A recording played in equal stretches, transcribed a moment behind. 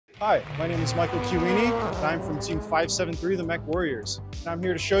Hi, my name is Michael Chiuini, and I'm from Team 573, the Mech Warriors. And I'm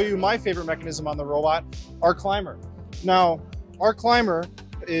here to show you my favorite mechanism on the robot, our climber. Now, our climber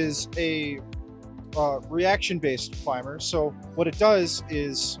is a reaction-based climber. So what it does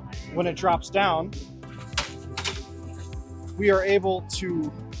is, when it drops down, we are able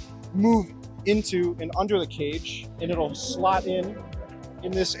to move into and under the cage, and it'll slot in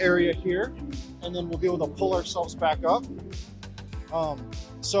this area here, and then we'll be able to pull ourselves back up.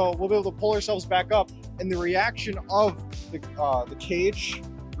 So we'll be able to pull ourselves back up, and the reaction of the cage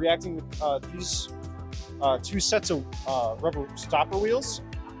reacting with these two sets of rubber stopper wheels,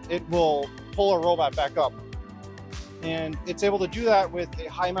 it will pull our robot back up. And it's able to do that with a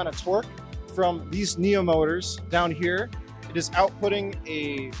high amount of torque from these Neo motors down here. It is outputting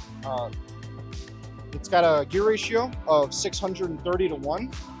it's got a gear ratio of 630 to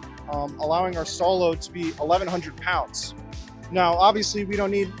 1, allowing our stall load to be 1,100 pounds. Now, obviously, we don't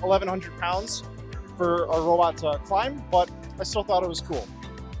need 1,100 pounds for our robot to climb, but I still thought it was cool.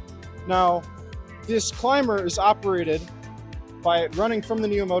 Now, this climber is operated by running from the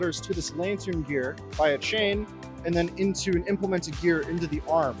Neo motors to this lantern gear by a chain, and then into an implemented gear into the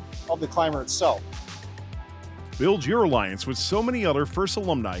arm of the climber itself. Build your alliance with so many other FIRST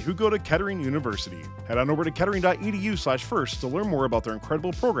alumni who go to Kettering University. Head on over to kettering.edu/FIRST to learn more about their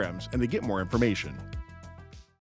incredible programs and to get more information.